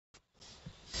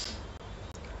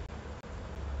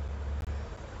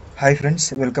Hi friends,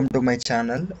 welcome to my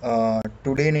channel.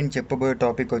 Today నేను చెప్పబోయే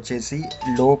topic వచ్చేసి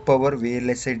లో power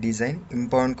VLSI design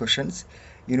important questions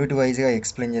unit వైజ్గా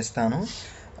ఎక్స్ప్లెయిన్ చేస్తాను.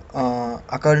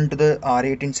 According to the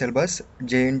R18 syllabus,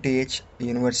 JNTH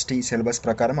university syllabus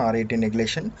ప్రకారం R18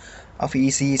 regulation of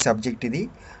ECE subject ఇది.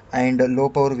 And లో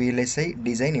power VLSI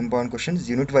design important questions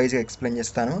unit వైజ్గా ఎక్స్ప్లెయిన్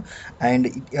చేస్తాను. అండ్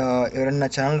ఎవరైనా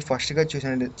ఛానల్ ఫస్ట్గా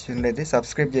చూసినట్లయితే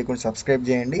సబ్స్క్రైబ్ చేయకుండా సబ్స్క్రైబ్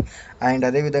చేయండి. అండ్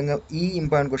అదేవిధంగా ఈ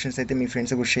ఇంపార్టెంట్ క్వశ్చన్స్ అయితే మీ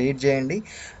ఫ్రెండ్స్కు షేర్ చేయండి.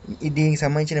 దీనికి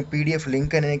సంబంధించిన PDF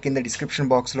లింక్ అనేది కింద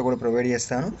డిస్క్రిప్షన్ బాక్స్లో కూడా ప్రొవైడ్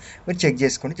చేస్తాను. మీరు చెక్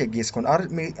చేసుకోండి are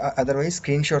me otherwise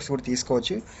screen shots కూడా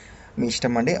తీసుకోవచ్చు, మీ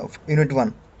ఇష్టం అండి. Unit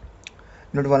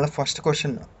 1లో first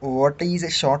question, what is a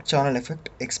short channel effect,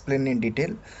 explain in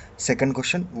detail. Second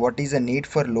question, what is the need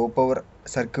for లో power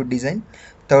circuit design.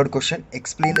 Third question,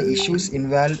 explain the issues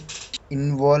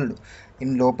involved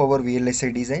in లో power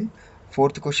VLSI design.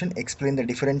 Fourth question, explain the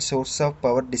different source of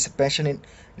power dissipation in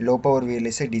లో power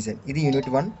VLSI design. ఇది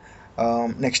unit 1.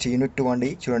 Next unit 2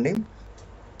 అండి. చూడండి,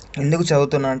 ఎందుకు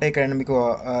చదువుతున్నా అంటే ఇక్కడ మీకు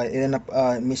ఏదైనా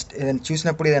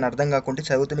చూసినప్పుడు ఏదైనా అర్థం కాకుంటే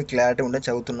చదివితే మీకు క్లారిటీ ఉండదు,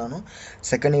 చదువుతున్నాను.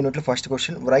 సెకండ్ యూనిట్లో first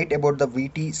question, write about the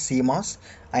VT CMOS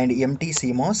and MT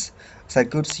CMOS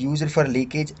circuits used for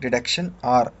leakage reduction.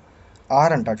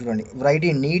 Are అంటారు. చూడండి, right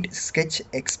A neat sketch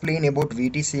explain about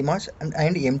VT CMOS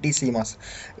and MT CMOS.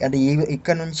 అంటే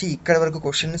ఇక్కడ నుంచి ఇక్కడ వరకు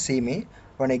క్వశ్చన్ సేమే.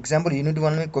 ఫర్ ఎగ్జాంపుల్ యూనిట్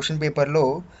 1 క్వశ్చన్ పేపర్లో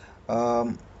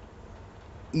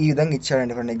ఈ విధంగా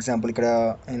ఇచ్చాడండి. ఫర్ ఎగ్జాంపుల్ ఇక్కడ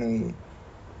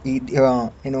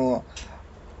నేను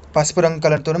పసుపు రంగు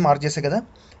కలర్తో మార్క్ చేస్తాను కదా,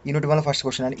 యూనిట్ 1 ఫస్ట్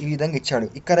క్వశ్చన్ అని ఈ విధంగా ఇచ్చాడు.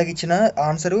 ఇక్కడ ఇచ్చిన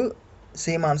ఆన్సరు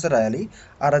సేమ్ ఆన్సర్ రాయాలి.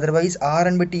 ఆర్ అదర్వైజ్ ఆర్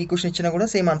అండ్ బట్టి ఈ క్వశ్చన్ ఇచ్చినా కూడా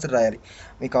సేమ్ ఆన్సర్ రాయాలి.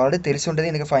 మీకు ఆల్రెడీ తెలిసి ఉంటుంది,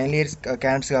 ఎందుకంటే ఫైనల్ ఇయర్స్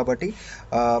క్యాండిడేట్స్ కాబట్టి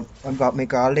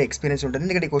మీకు ఆల్రెడీ ఎక్స్పీరియన్స్ ఉంటుంది.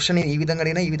 ఎందుకంటే ఈ క్వశ్చన్ ఈ విధంగా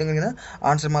అడిగినా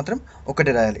ఆన్సర్ మాత్రం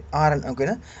ఒకటే రాయాలి, ఆర్ అని.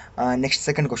 ఓకేనా. Next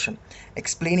second question,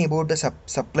 explain about the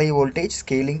supply voltage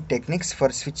scaling techniques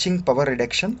for switching power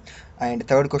reduction. And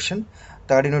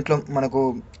third యూనిట్లో మనకు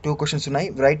 2 క్వశ్చన్స్ ఉన్నాయి.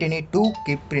 Right any 2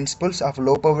 key principles of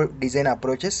లో పవర్ డిజైన్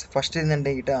అప్రోచెస్. ఫస్ట్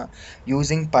ఏంటంటే ఇట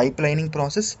using pipe lining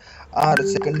process are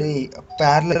secondly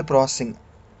parallel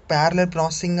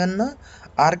processing అన్న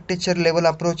architecture level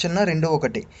approach అన్న రెండు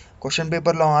ఒకటి. క్వశ్చన్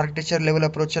పేపర్లో ఆర్కిటెక్చర్ లెవెల్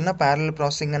అప్రోచ్ అన్న ప్యారలల్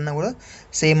ప్రాసెసింగ్ అన్న కూడా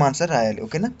సేమ్ ఆన్సర్ రాయాలి.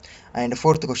 ఓకేనా. And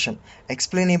fourth question,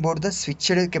 explain about the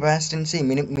switched capacitance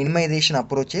minimisation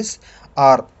approaches.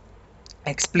 Are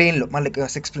ఎక్స్ప్లెయిన్లో మళ్ళీ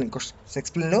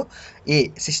ఎక్స్ప్లెయిన్లో ఏ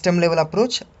system level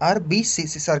approach, R B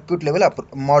circuit level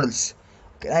models,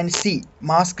 and C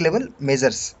mask level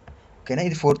measures. ఓకేనా.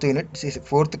 ఇది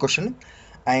fourth question.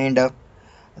 And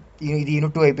ఇది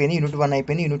unit 2 అయిపోయింది, unit 1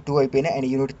 అయిపోయింది, unit 2 అయిపోయింది, and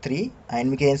unit 3. And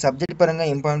మీకు ఏదైనా subject పరంగా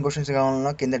ఇంపార్టెంట్ క్వశ్చన్స్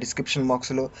కావాలన్నా కింద డిస్క్రిప్షన్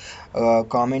బాక్స్లో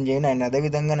కామెంట్ చేయండి. అండ్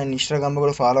అదేవిధంగా నేను ఇన్స్టాగ్రామ్లో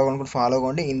కూడా ఫాలో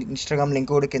అవ్వండి. ఇన్స్టాగ్రామ్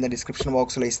లింక్ కూడా కింద డిస్క్రిప్షన్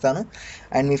బాక్స్లో ఇస్తాను.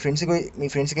 అండ్ మీ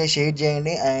ఫ్రెండ్స్కి షేర్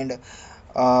చేయండి. అండ్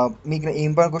మీకు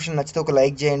ఇంపార్టెంట్ క్వశ్చన్ నచ్చితే ఒక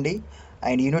లైక్ చేయండి.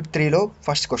 And unit 3లో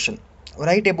first question,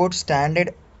 write about standard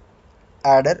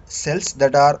adder cells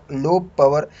that are లో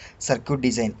power circuit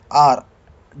design. Are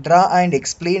draw and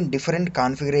explain different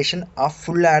configuration of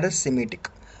full adder సిమెటిక్.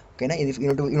 ఓకేనా. ఇది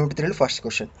unit 3లో first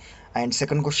question. And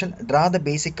second question, draw the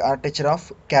basic architecture of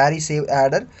carry save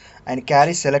adder and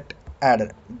carry select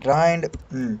adder. Draw and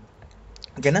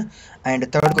ఓకేనా. And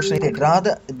third question అయితే, draw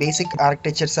the basic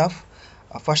architectures of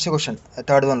first question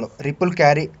third వన్లో ripple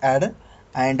carry adder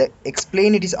and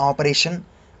explain it is operation.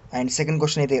 And second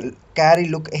question అయితే carry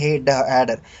look head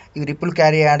adder. ఇవి ripple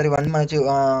carry adder ఇవన్నీ మనకు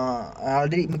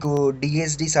already మీకు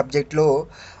DSD సబ్జెక్ట్లో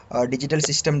digital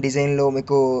system డిజైన్లో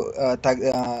మీకు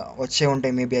వచ్చే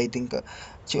ఉంటాయి మేబీ, ఐ థింక్.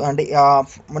 అంటే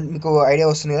మీకు ఐడియా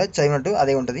వస్తుంది కదా, చదివినట్టు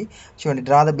అదే ఉంటుంది. చూడండి,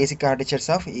 draw the basic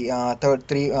architectures of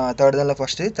third దానిలో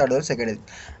ఫస్ట్, థర్డ్ దానిలో సెకండ్.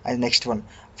 అది next one.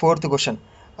 Fourth question,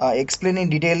 explain in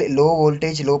detail లో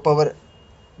వోల్టేజ్ లో power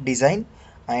design.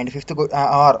 And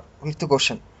fifth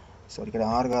question, sorry ఇక్కడ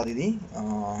ఆర్ కాదు, ఇది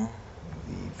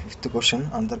ఫిఫ్త్ క్వశ్చన్,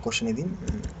 అంతర్ క్వశ్చన్ ఇది.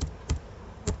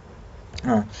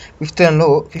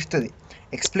 ఫిఫ్త్ది,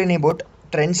 explain about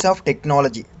trends of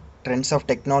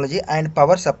technology and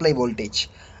power supply voltage.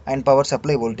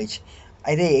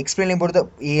 అయితే ఎక్స్ప్లెయిన్ అబౌట్ ద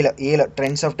ఏల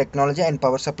trends of technology and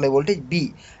power supply voltage. B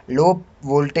లో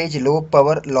voltage లో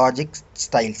power logic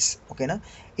styles. ఓకేనా.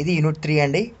 ఇది యూనిట్ 3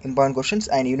 అండి, ఇంపార్టెంట్ క్వశ్చన్స్.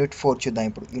 అండ్ యూనిట్ 4 చూద్దాం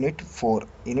ఇప్పుడు. యూనిట్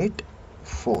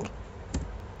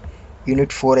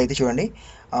 4 అయితే చూడండి,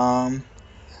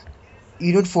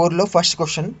 unit 4లో first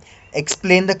question,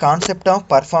 explain the concept of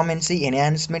పర్ఫార్మెన్సీ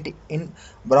enhancement in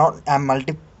brown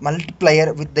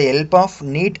multiplier with the help of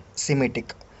neat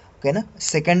సిమెటిక్. ఓకేనా.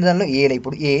 సెకండ్ దానిలో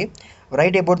ఇప్పుడు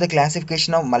write about the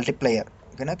classification of multiplier.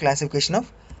 ఓకేనా, క్లాసిఫికేషన్ ఆఫ్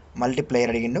మల్టిప్లయర్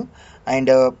అడిగిండు.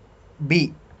 And B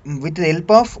with the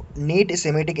help of neat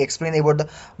semantic explain about the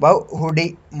above Hudi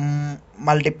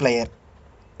multiplier.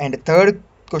 And third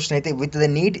question అయితే with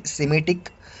the neat semantic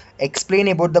explain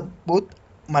about the both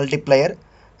multiplier.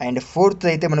 And fourth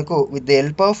అయితే మనకు with the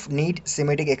help of neat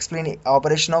Semitic explain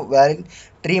operation of వ్యాలింగ్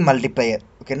tree multiplier.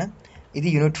 ఓకేనా, ఇది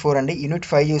unit 4 అండి. Unit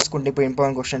 5 చూసుకుంటే ఇప్పుడు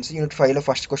important questions. Unit 5లో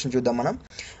first question చూద్దాం మనం.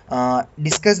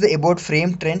 Discuss the about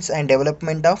frame trends and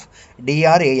development of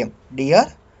డిఆర్ఏఎం.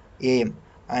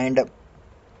 And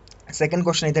second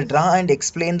question అయితే draw and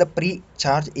explain the pre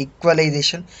charge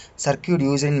equalisation circuit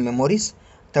use in memories.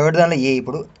 Third దానిలో ఏ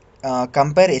ఇప్పుడు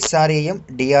కంపేర్ ఎస్ఆర్ఏఎం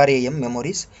డిఆర్ఏఎం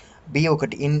మెమోరీస్. బి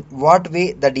ఒకటి in what way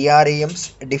the డిఆర్ఏఎమ్స్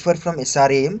differ from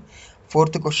ఎస్ఆర్ఏఎం.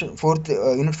 Fourth question,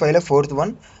 unit 5లో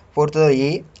fourth A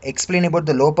explain about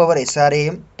the low power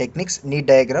ఎస్ఆర్ఏఎం techniques neat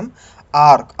diagram.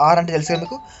 Are అంటే తెలుసు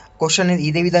మీకు, question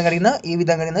ఇదే విధంగా అడిగినా ఈ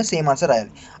విధంగా అడిగినా సేమ్ ఆన్సర్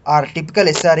రాయాలి. Are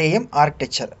typical ఎస్ఆర్ఏఎం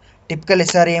architecture. Typical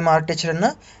ఎస్ఆర్ఏఎం architecture అన్న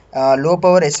లో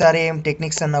పవర్ ఎస్ఆర్ఏఎం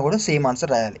టెక్నిక్స్ అన్నా కూడా సేమ్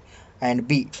ఆన్సర్ రాయాలి. And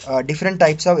be different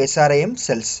types of ఎస్ఆర్ఏఎం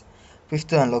cells.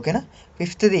 Fifth దానిలో ఓకేనా.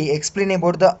 ఫిఫ్త్ది explain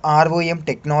about the ROM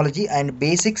technology and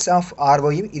basics of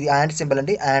ROM. ఇది యాండ్ సింబల్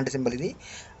అండి, యాండ్ సింబల్ ఇది.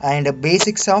 And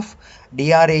basics of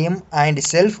డిఆర్ఏఎం and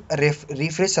self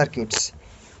refresh circuits.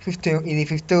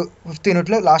 Fifth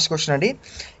యూనిట్లో last question అండి.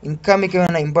 ఇంకా మీకు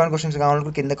ఏమైనా ఇంపార్టెంట్ క్వశ్చన్స్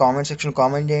కావాలంటే కింద కామెంట్ సెక్షన్లో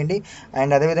కామెంట్ చేయండి.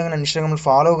 అండ్ అదేవిధంగా నన్ను ఇన్స్టాగ్రామ్లో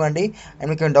ఫాలో అవ్వండి. అండ్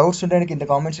మీకు ఏమైనా డౌట్స్ ఉంటే కింద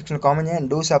కామెంట్ సెక్షన్లో కామెంట్ చేయండి.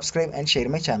 And do subscribe and share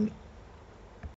my channel.